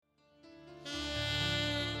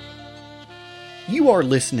You are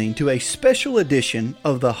listening to a special edition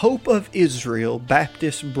of the Hope of Israel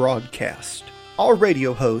Baptist broadcast. Our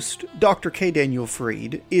radio host, Dr. K. Daniel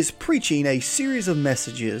Freed, is preaching a series of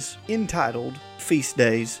messages entitled Feast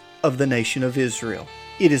Days of the Nation of Israel.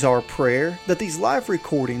 It is our prayer that these live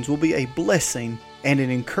recordings will be a blessing and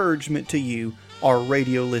an encouragement to you, our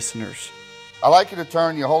radio listeners. I'd like you to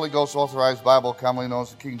turn your Holy Ghost authorized Bible, commonly known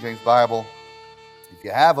as the King James Bible. If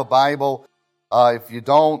you have a Bible, if you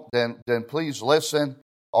don't, then please listen.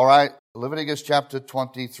 All right, Leviticus chapter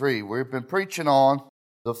 23. We've been preaching on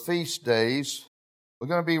the feast days. We're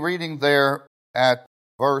going to be reading there at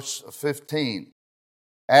verse 15.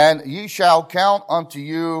 And ye shall count unto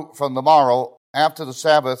you from the morrow after the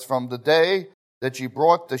Sabbath, from the day that ye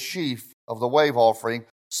brought the sheaf of the wave offering,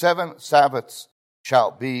 7 Sabbaths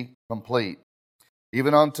shall be complete.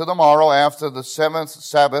 Even unto the morrow after the 7th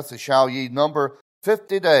Sabbath shall ye number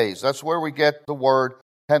 50 days. That's where we get the word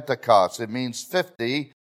Pentecost. It means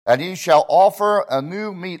 50. And ye shall offer a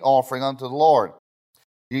new meat offering unto the Lord.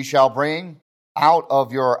 Ye shall bring out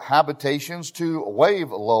of your habitations 2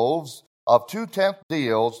 wave loaves of 2/10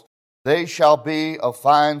 deals. They shall be of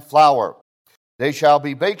fine flour. They shall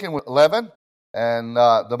be baken with leaven. And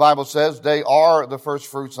the Bible says they are the first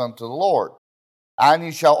fruits unto the Lord. And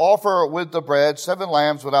ye shall offer with the bread 7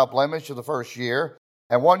 lambs without blemish of the first year,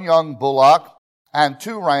 and 1 young bullock, and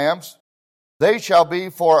 2 rams. They shall be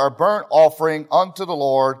for a burnt offering unto the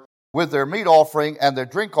Lord, with their meat offering and their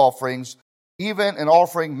drink offerings, even an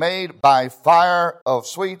offering made by fire of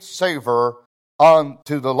sweet savor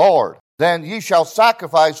unto the Lord. Then ye shall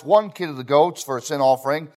sacrifice 1 kid of the goats for a sin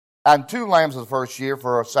offering, and 2 lambs of the first year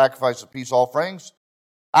for a sacrifice of peace offerings.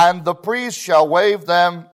 And the priest shall wave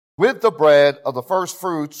them with the bread of the first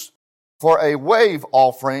fruits for a wave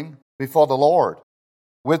offering before the Lord.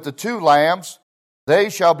 With the 2 lambs,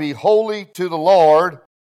 they shall be holy to the Lord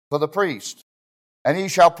for the priest. And he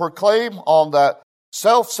shall proclaim on that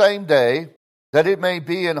selfsame day that it may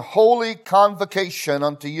be an holy convocation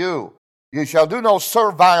unto you. You shall do no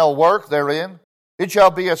servile work therein. It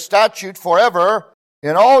shall be a statute forever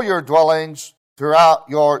in all your dwellings throughout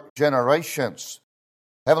your generations.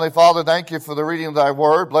 Heavenly Father, thank you for the reading of thy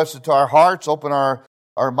word. Bless it to our hearts. Open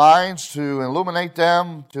our minds to illuminate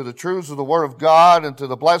them to the truths of the word of God and to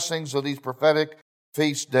the blessings of these prophetic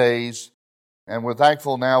feast days. And we're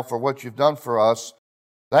thankful now for what you've done for us.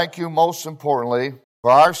 Thank you most importantly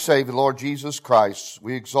for our Savior, Lord Jesus Christ.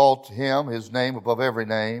 We exalt him, his name above every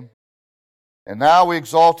name. And now we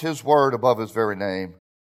exalt his word above his very name.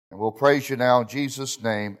 And we'll praise you now in Jesus'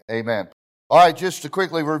 name. Amen. All right, just to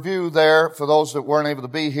quickly review there, for those that weren't able to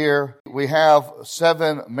be here, we have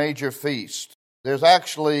 7 major feasts. There's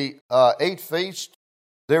actually 8 feasts.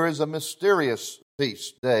 There is a mysterious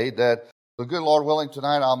feast day that, the good Lord willing,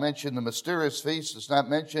 tonight I'll mention the mysterious feast. It's not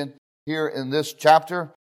mentioned here in this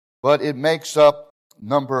chapter, but it makes up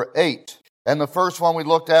number 8. And the first one we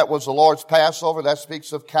looked at was the Lord's Passover. That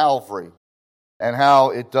speaks of Calvary and how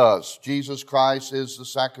it does. Jesus Christ is the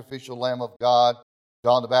sacrificial Lamb of God.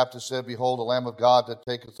 John the Baptist said, "Behold, the Lamb of God that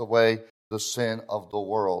taketh away the sin of the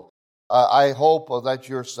world." I hope that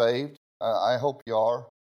you're saved. I hope you are.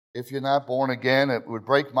 If you're not born again, it would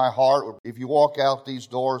break my heart if you walk out these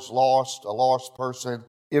doors lost, a lost person.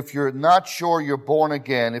 If you're not sure you're born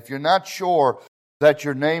again, if you're not sure that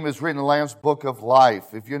your name is written in the Lamb's Book of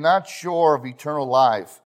Life, if you're not sure of eternal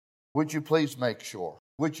life, would you please make sure?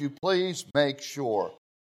 Would you please make sure?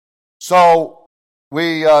 So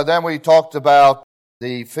we talked about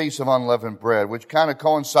the Feast of Unleavened Bread, which kind of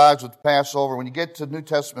coincides with the Passover. When you get to the New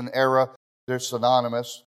Testament era, they're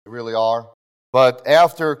synonymous. They really are. But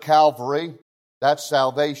after Calvary, that's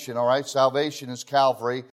salvation, all right? Salvation is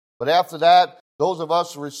Calvary. But after that, those of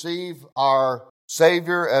us who receive our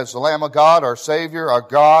Savior as the Lamb of God, our Savior, our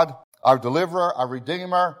God, our Deliverer, our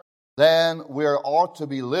Redeemer, then we ought to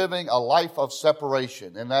be living a life of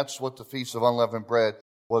separation. And that's what the Feast of Unleavened Bread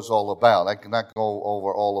was all about. I cannot go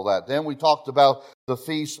over all of that. Then we talked about the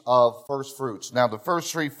Feast of First Fruits. Now, the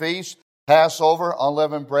first 3 feasts, Passover,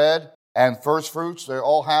 unleavened bread, and first fruits, they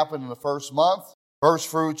all happen in the first month. First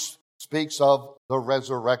fruits speaks of the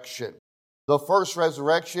resurrection. The first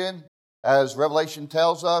resurrection, as Revelation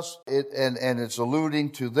tells us, and it's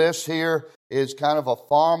alluding to this here, is kind of a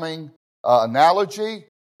farming analogy.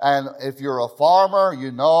 And if you're a farmer,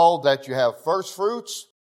 you know that you have first fruits,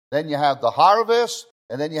 then you have the harvest,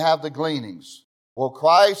 and then you have the gleanings. Well,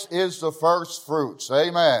 Christ is the first fruits.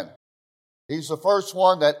 Amen. He's the first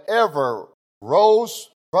one that ever rose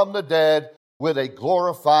from the dead with a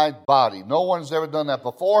glorified body. No one's ever done that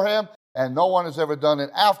before him, and no one has ever done it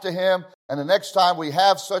after him. And the next time we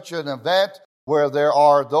have such an event where there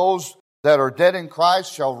are those that are dead in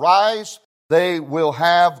Christ shall rise, they will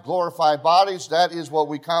have glorified bodies. That is what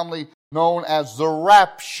we commonly known as the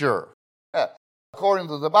rapture. According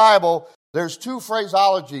to the Bible, there's two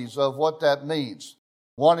phraseologies of what that means.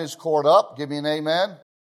 One is caught up, give me an amen.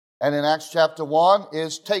 And in Acts chapter 1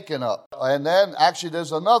 is taken up. And then actually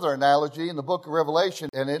there's another analogy in the book of Revelation,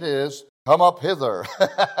 and it is come up hither.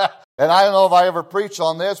 And I don't know if I ever preach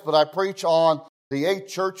on this, but I preach on the 8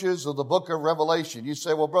 churches of the book of Revelation. You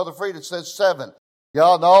say, well, Brother Freed, it says 7.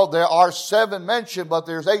 Y'all know there are 7 mentioned, but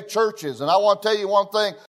there's 8 churches. And I want to tell you one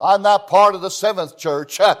thing. I'm not part of the 7th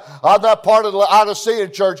church. I'm not part of the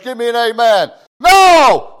Laodicean church. Give me an amen.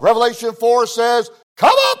 No! Revelation 4 says,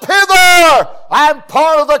 come up hither! I'm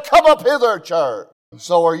part of the come up hither church. And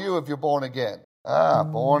so are you if you're born again.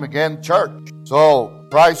 Born again church. So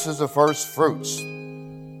Christ is the first fruits.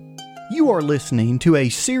 You are listening to a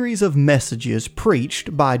series of messages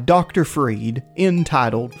preached by Dr. Freed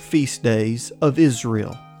entitled Feast Days of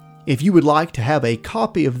Israel. If you would like to have a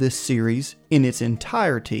copy of this series in its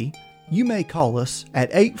entirety, you may call us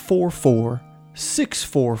at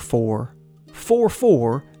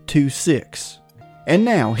 844-644-4426. And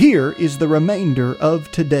now, here is the remainder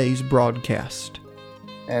of today's broadcast.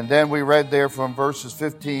 And then we read there from verses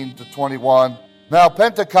 15 to 21. Now,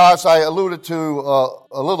 Pentecost, I alluded to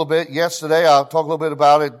a little bit yesterday. I'll talk a little bit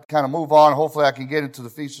about it, kind of move on. Hopefully I can get into the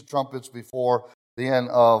Feast of Trumpets before the end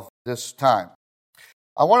of this time.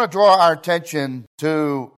 I want to draw our attention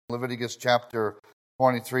to Leviticus chapter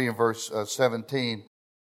 23 and verse 17.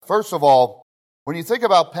 First of all, when you think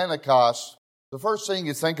about Pentecost, the first thing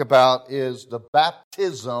you think about is the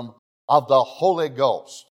baptism of the Holy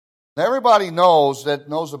Ghost. Now, everybody knows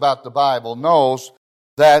about the Bible, knows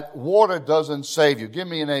that water doesn't save you. Give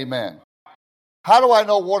me an amen. How do I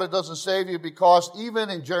know water doesn't save you? Because even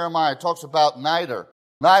in Jeremiah, it talks about niter.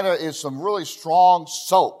 Niter is some really strong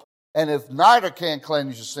soap. And if niter can't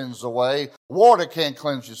cleanse your sins away, water can't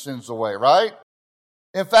cleanse your sins away, right?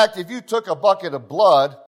 In fact, if you took a bucket of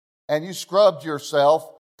blood and you scrubbed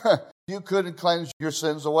yourself, you couldn't cleanse your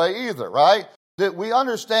sins away either, right? That we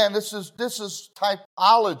understand this is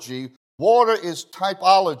typology. Water is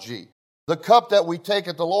typology. The cup that we take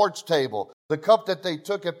at the Lord's table, the cup that they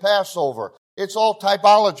took at Passover, it's all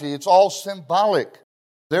typology. It's all symbolic.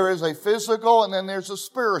 There is a physical and then there's a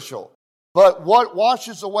spiritual. But what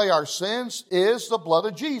washes away our sins is the blood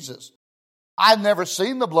of Jesus. I've never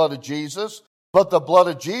seen the blood of Jesus, but the blood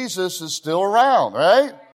of Jesus is still around,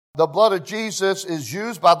 right? The blood of Jesus is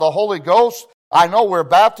used by the Holy Ghost. I know we're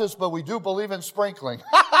Baptists, but we do believe in sprinkling.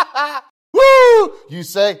 Woo! You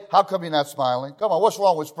say, how come you're not smiling? Come on, what's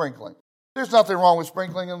wrong with sprinkling? There's nothing wrong with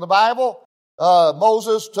sprinkling in the Bible.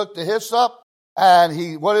 Moses took the hyssop,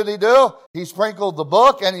 and what did he do? He sprinkled the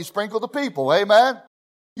book, and he sprinkled the people. Amen?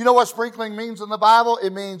 You know what sprinkling means in the Bible?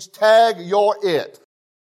 It means tag your it.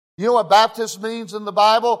 You know what baptism means in the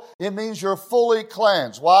Bible? It means you're fully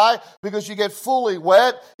cleansed. Why? Because you get fully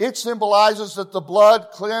wet. It symbolizes that the blood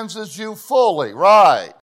cleanses you fully,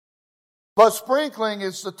 right? But sprinkling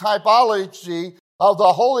is the typology of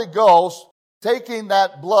the Holy Ghost taking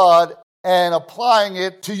that blood and applying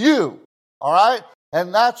it to you, all right?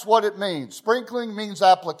 And that's what it means. Sprinkling means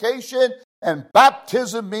application, and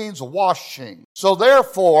baptism means washing. So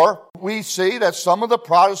therefore, we see that some of the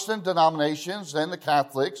Protestant denominations and the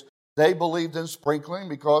Catholics, they believed in sprinkling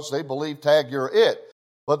because they believed tag your it.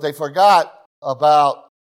 But they forgot about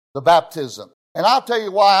the baptism. And I'll tell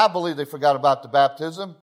you why I believe they forgot about the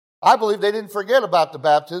baptism. I believe they didn't forget about the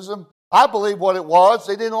baptism. I believe what it was,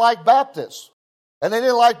 they didn't like Baptists. And they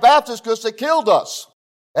didn't like Baptists because they killed us.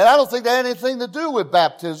 And I don't think they had anything to do with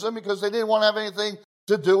baptism because they didn't want to have anything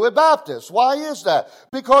to do with Baptists. Why is that?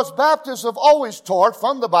 Because Baptists have always taught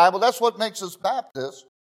from the Bible, that's what makes us Baptists,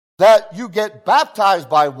 that you get baptized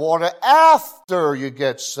by water after you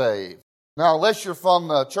get saved. Now, unless you're from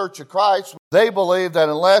the Church of Christ, they believe that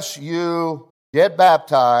unless you get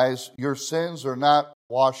baptized, your sins are not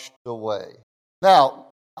washed away. Now,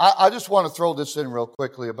 I just want to throw this in real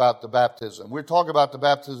quickly about the baptism. We're talking about the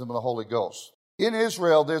baptism of the Holy Ghost. In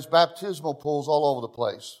Israel, there's baptismal pools all over the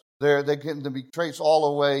place. They can be traced all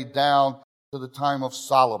the way down to the time of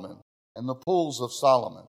Solomon and the pools of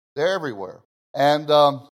Solomon. They're everywhere. And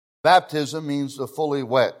baptism means the fully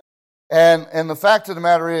wet. And the fact of the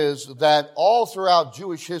matter is that all throughout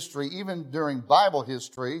Jewish history, even during Bible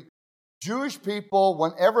history, Jewish people,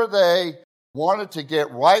 whenever they wanted to get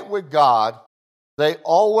right with God, they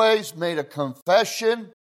always made a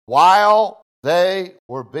confession while they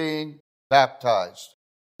were being baptized.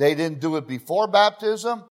 They didn't do it before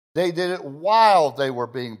baptism. They did it while they were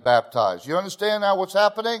being baptized. You understand now what's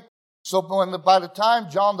happening? So by the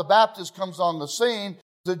time John the Baptist comes on the scene,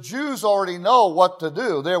 the Jews already know what to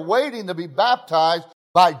do. They're waiting to be baptized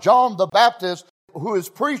by John the Baptist, who is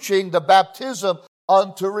preaching the baptism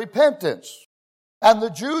unto repentance. And the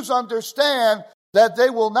Jews understand that they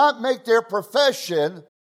will not make their profession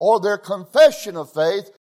or their confession of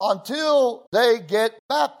faith until they get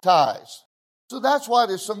baptized. So that's why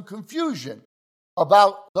there's some confusion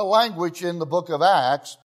about the language in the book of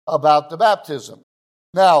Acts about the baptism.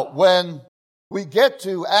 Now, when we get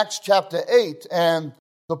to Acts chapter 8, and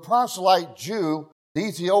the proselyte Jew, the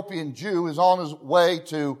Ethiopian Jew, is on his way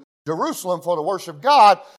to Jerusalem for the worship of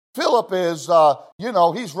God, Philip is,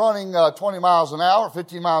 he's running 20 miles an hour,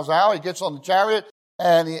 15 miles an hour. He gets on the chariot,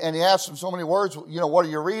 and he asks him so many words, what are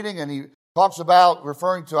you reading? And he talks about,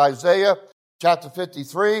 referring to Isaiah chapter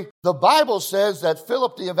 53. The Bible says that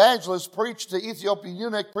Philip the evangelist preached to the Ethiopian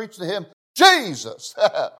eunuch, preached to him Jesus.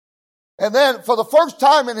 And then for the first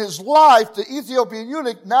time in his life, the Ethiopian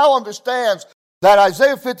eunuch now understands that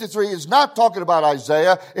Isaiah 53 is not talking about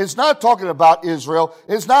Isaiah. It's not talking about Israel.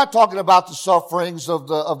 It's not talking about the sufferings of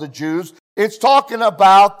the Jews. It's talking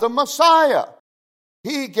about the Messiah.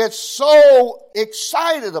 He gets so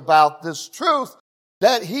excited about this truth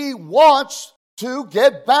that he wants to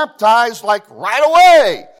get baptized like right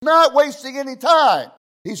away, not wasting any time.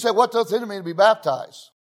 He said, what doth it mean to be baptized?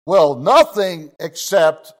 Well, nothing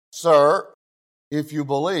except, sir, if you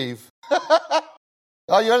believe.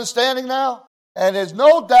 Are you understanding now? And there's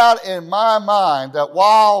no doubt in my mind that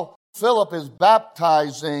while Philip is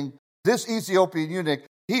baptizing this Ethiopian eunuch,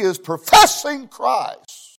 he is professing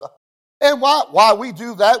Christ. And why we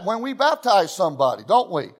do that when we baptize somebody, don't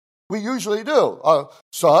we? We usually do.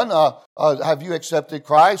 Son, have you accepted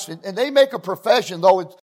Christ? And they make a profession, though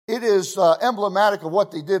it is emblematic of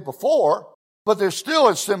what they did before, but there's still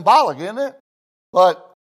a symbolic in it.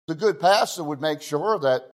 But the good pastor would make sure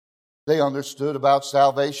that they understood about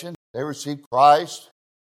salvation. They received Christ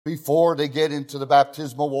before they get into the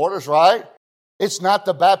baptismal waters, right? It's not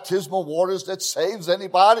the baptismal waters that saves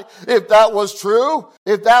anybody. If that was true,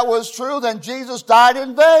 then Jesus died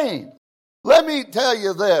in vain. Let me tell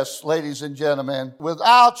you this, ladies and gentlemen,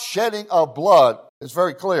 without shedding of blood, it's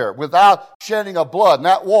very clear, without shedding of blood,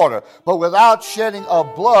 not water, but without shedding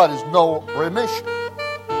of blood is no remission.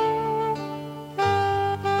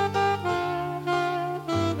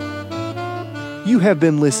 You have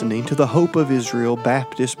been listening to the Hope of Israel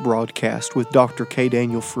Baptist broadcast with Dr. K.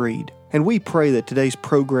 Daniel Fried, and we pray that today's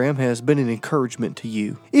program has been an encouragement to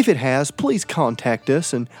you. If it has, please contact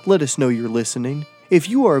us and let us know you're listening. If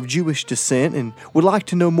you are of Jewish descent and would like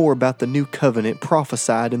to know more about the new covenant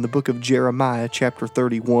prophesied in the book of Jeremiah chapter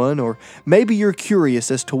 31, or maybe you're curious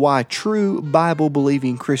as to why true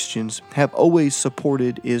Bible-believing Christians have always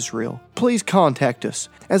supported Israel, please contact us.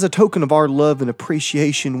 As a token of our love and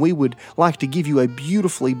appreciation, we would like to give you a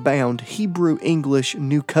beautifully bound Hebrew-English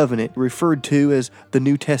New Covenant referred to as the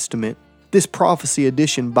New Testament. This Prophecy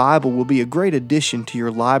Edition Bible will be a great addition to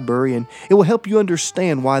your library, and it will help you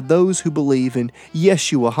understand why those who believe in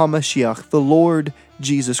Yeshua HaMashiach, the Lord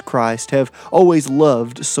Jesus Christ, have always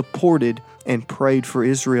loved, supported, and prayed for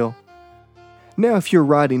Israel. Now, if you're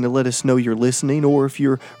writing to let us know you're listening, or if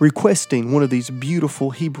you're requesting one of these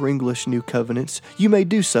beautiful Hebrew-English New Covenants, you may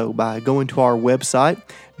do so by going to our website,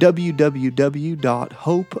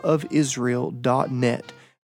 www.hopeofisrael.net.